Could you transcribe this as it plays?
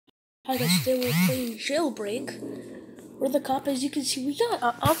Hi guys, today we're playing Jailbreak. We're the cop. As you can see, we got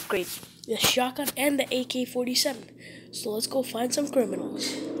an upgrade. The shotgun and the AK-47. So let's go find some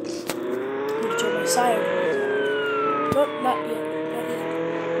criminals. I'm gonna turn my siren. No, not yet. Not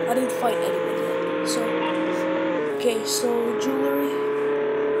yet. I didn't fight anyone yet. So, okay, so jewelry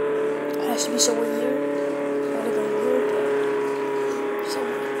has to be somewhere here. Not even here, but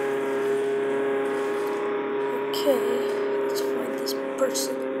somewhere. Okay, let's find this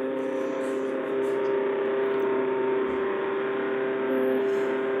person.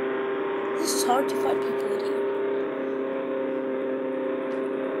 It's hard to find people in here.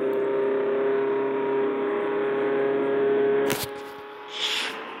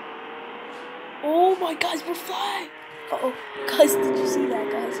 Oh my guys, we're flying! Uh-oh. Guys, did you see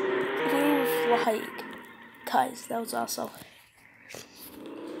that, guys? We were flying. Guys, that was awesome.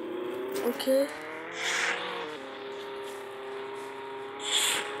 Okay.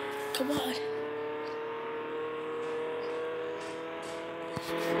 Come on.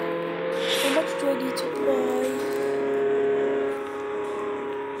 How much do I need to buy?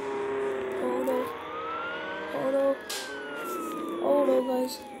 Oh no. Oh no. Oh no,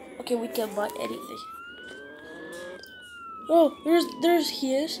 guys. Okay, we can't buy anything. Oh, there's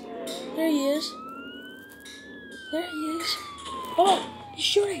he is. There he is. There he is. Oh, he's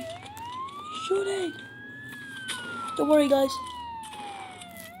shooting. He's shooting. Don't worry, guys.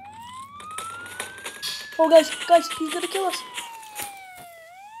 Oh, guys, he's gonna kill us.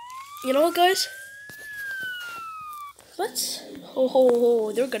 You know what, guys? Let's.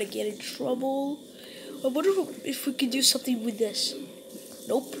 Oh, they're gonna get in trouble. I wonder if we could do something with this.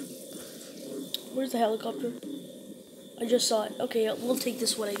 Nope. Where's the helicopter? I just saw it. Okay, we'll take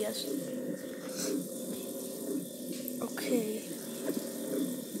this one, I guess. Okay.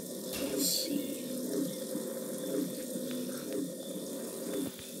 Let's see.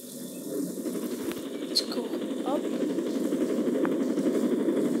 Let's go up.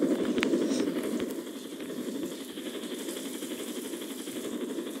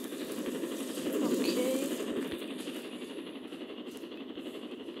 Okay.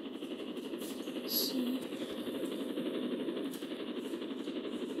 Let's see.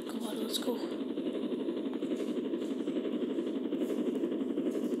 Come on, let's go.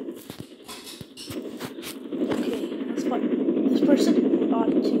 Okay, let's find this person. We're on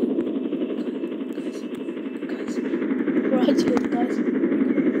to. Guys. We're on to it, guys.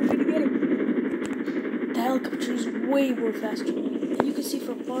 We're gonna get him. The helicopter is way more faster. And you can see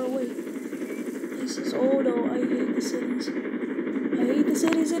from far away. This is, oh no, I hate the cities. I hate the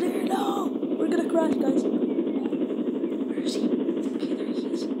cities in here. No! We're gonna crash, guys. Where is he? Okay, there he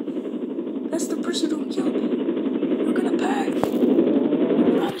is. That's the person who killed me. You're gonna pay. I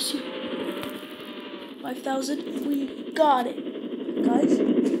promise you. 5,000. We got it. Guys,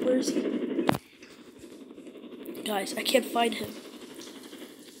 where is he? Guys, I can't find him.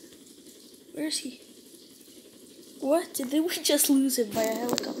 Where is he? What? Did we just lose him by a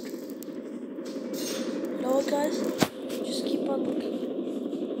helicopter? You know what, guys? Just keep on looking.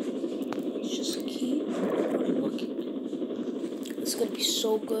 Just keep on looking. It's gonna be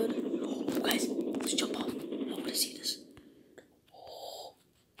so good. Oh, guys, let's jump off. I want to see this.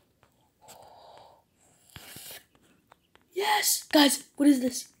 Yes! Guys, what is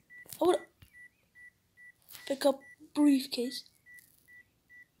this? I want to pick up briefcase.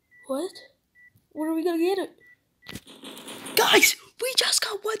 What? What are we gonna get it? Guys, we just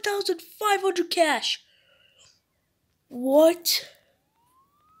got 1,500 cash. What?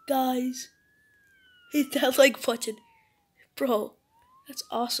 Guys, hit that like button. Bro, that's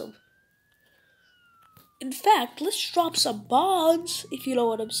awesome. In fact, let's drop some bombs, if you know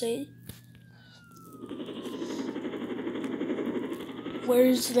what I'm saying. Where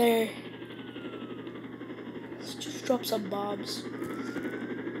is there? Let's just drop some bombs.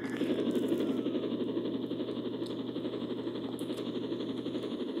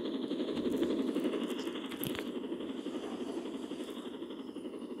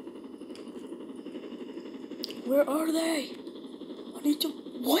 Where are they? I need to.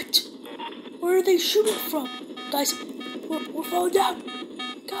 What? Where are they shooting from? Guys, we're falling down.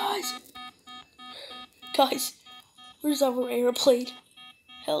 Guys, where's our airplane?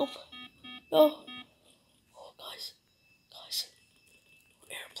 Help. No. Oh, guys.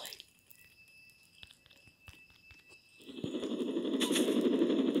 Airplane.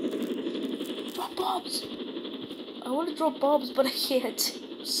 Drop bombs. I want to drop bombs, but I can't.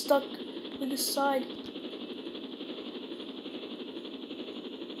 I'm stuck on the side.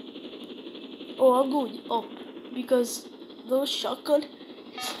 Oh, I'm going up because the shotgun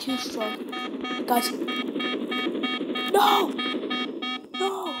is too strong. Guys. No!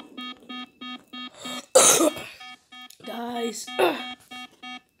 Guys,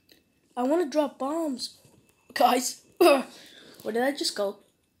 I want to drop bombs. Guys, where did I just go?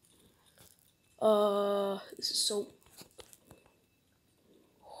 This is so...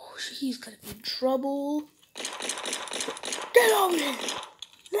 Oh, she's gonna be in trouble. Get over here!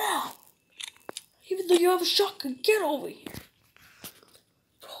 Now! Even though you have a shotgun, get over here!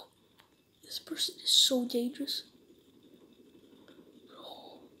 Bro, this person is so dangerous.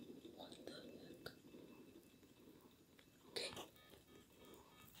 Bro, what the heck? Okay.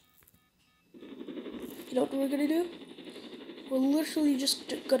 You know what we're gonna do? We're literally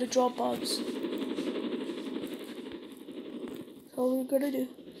just gonna drop bombs. That's all we're gonna do.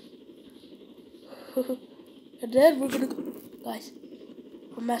 And then we're gonna go. Guys,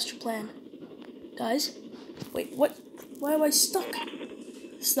 our master plan. Guys, wait, what? Why am I stuck?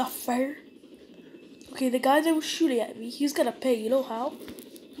 It's not fair. Okay, the guy that was shooting at me, he's gonna pay. You know how?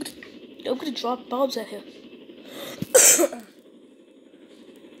 I'm gonna drop bombs at him.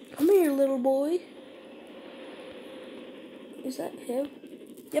 Come here, little boy. Is that him?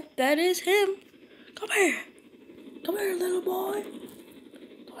 Yep, that is him. Come here. Come here, little boy.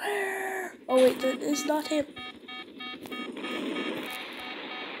 Come here. Oh, wait, that is not him.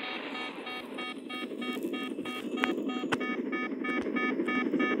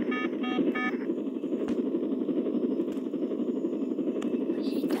 I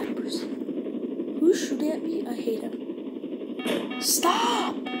hate that person. Who's shooting at me? I hate him.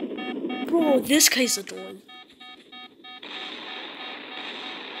 Stop! Bro, this guy's annoying.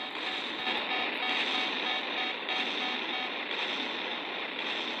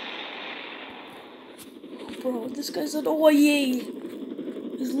 Bro, this guy's annoying.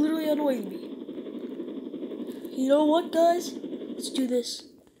 He's literally annoying me. You know what, guys? Let's do this.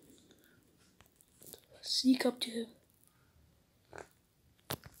 Sneak up to him.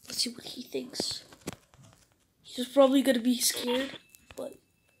 Let's see what he thinks. He's probably gonna be scared, but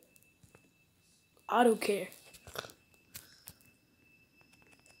I don't care.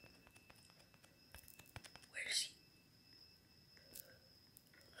 Where is he?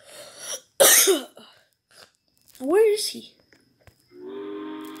 Where is he?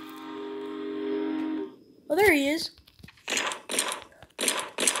 Oh, there he is.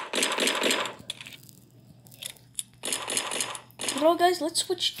 You know, guys, let's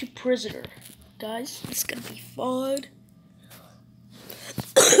switch to prisoner. Guys, it's gonna be fun.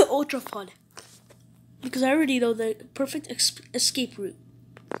 Ultra fun. Because I already know the perfect escape route.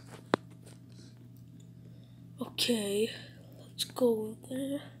 Okay, let's go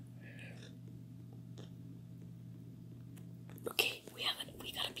there. Okay, we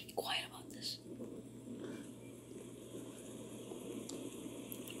gotta be quiet about this.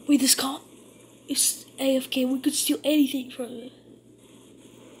 Wait, this cop is AFK. We could steal anything from it.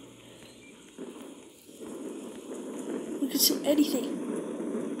 We could steal anything.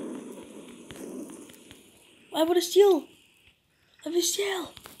 I want to steal. Let me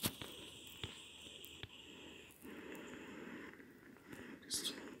steal.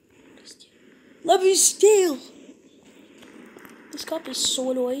 Let me steal. This cop is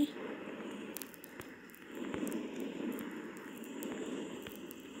so annoying.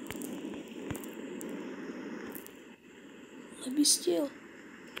 Let me steal.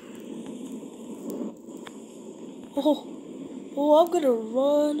 Oh, I'm gonna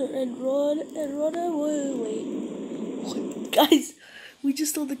run and run and run away. Guys, we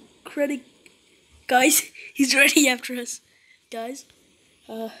just stole the credit. Guys, he's already after us. Guys,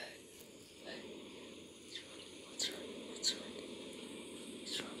 let's run.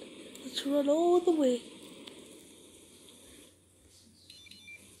 Let's run all the way.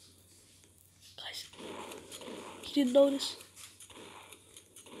 Guys, he didn't notice.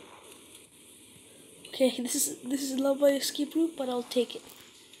 Okay, this is not my escape route, but I'll take it.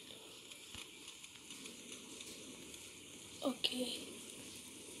 Okay.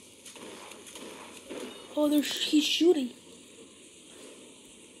 Oh, he's shooting.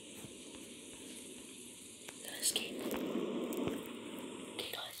 Gotta escape.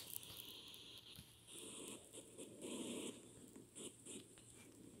 Okay, guys.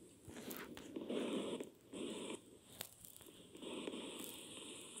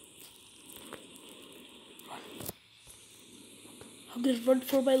 Run. I'm gonna run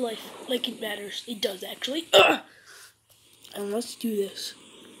for my life, like it matters. It does, actually. And let's do this.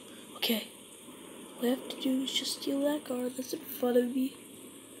 Okay. All we have to do is just steal that car that's in front of me.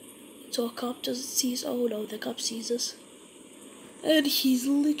 So a cop doesn't see us. Oh no, the cop sees us. And he's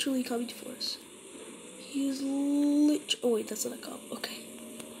literally coming for us. He's oh wait, that's not a cop. Okay.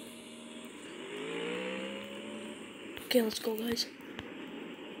 Okay, let's go, guys.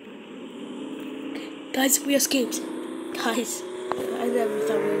 Okay. Guys, we escaped. Guys, I never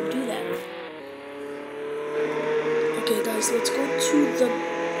thought we would do that. Okay, guys, let's go to the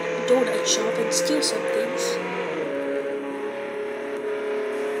donut shop and steal some things.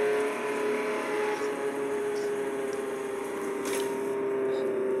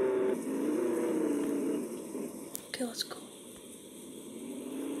 Okay, let's go.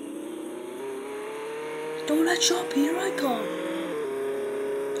 Donut shop, here I come.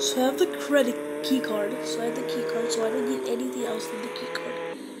 So I have the key card. So I don't need anything else than the key card.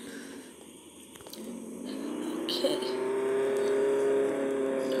 Okay.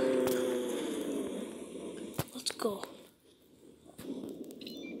 Let's go.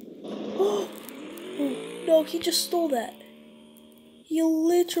 Oh no, he just stole that. He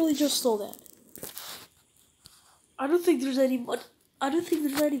literally just stole that. I don't think there's any money. I don't think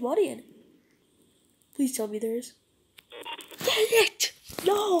there's any money in it. Please tell me there is. Dang it!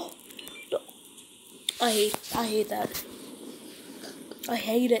 No! No. I hate that. I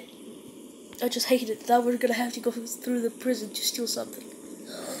hate it. I just hate it that we're gonna have to go through the prison to steal something.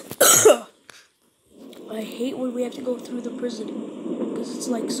 I hate when we have to go through the prison because it's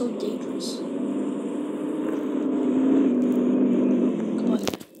like so dangerous. Come on.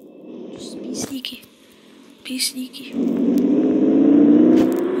 Just be sneaky. Be sneaky.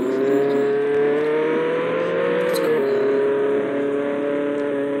 Let's go.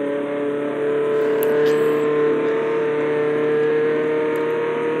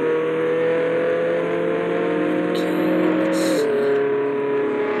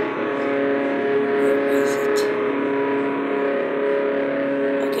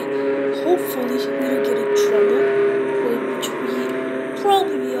 Hopefully we don't get in trouble, which we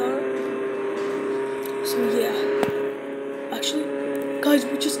probably are. So yeah. Actually, guys,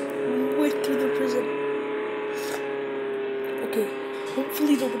 we just went through the prison. Okay,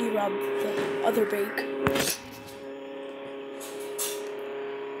 hopefully nobody robbed the other bank.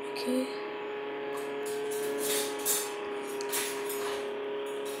 Okay.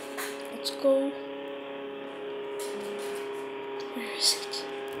 Let's go. Where is it?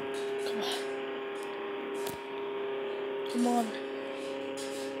 Come on.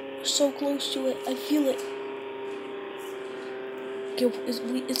 We're so close to it. I feel it. Okay,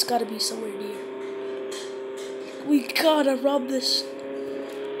 it's gotta be somewhere near. We gotta rob this.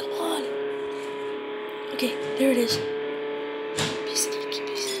 Come on. Okay, there it is. Be sneaky,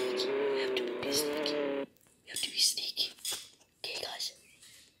 be sneaky. We have to be sneaky. We have to be sneaky. Okay, guys.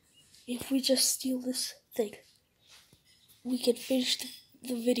 If we just steal this thing, we can finish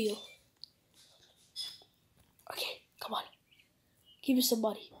the video. Okay, come on. Give me some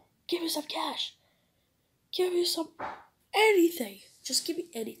money. Give me some cash. Give me some anything. Just give me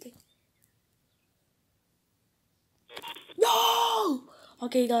anything. No!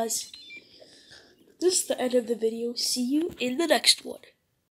 Okay, guys. This is the end of the video. See you in the next one.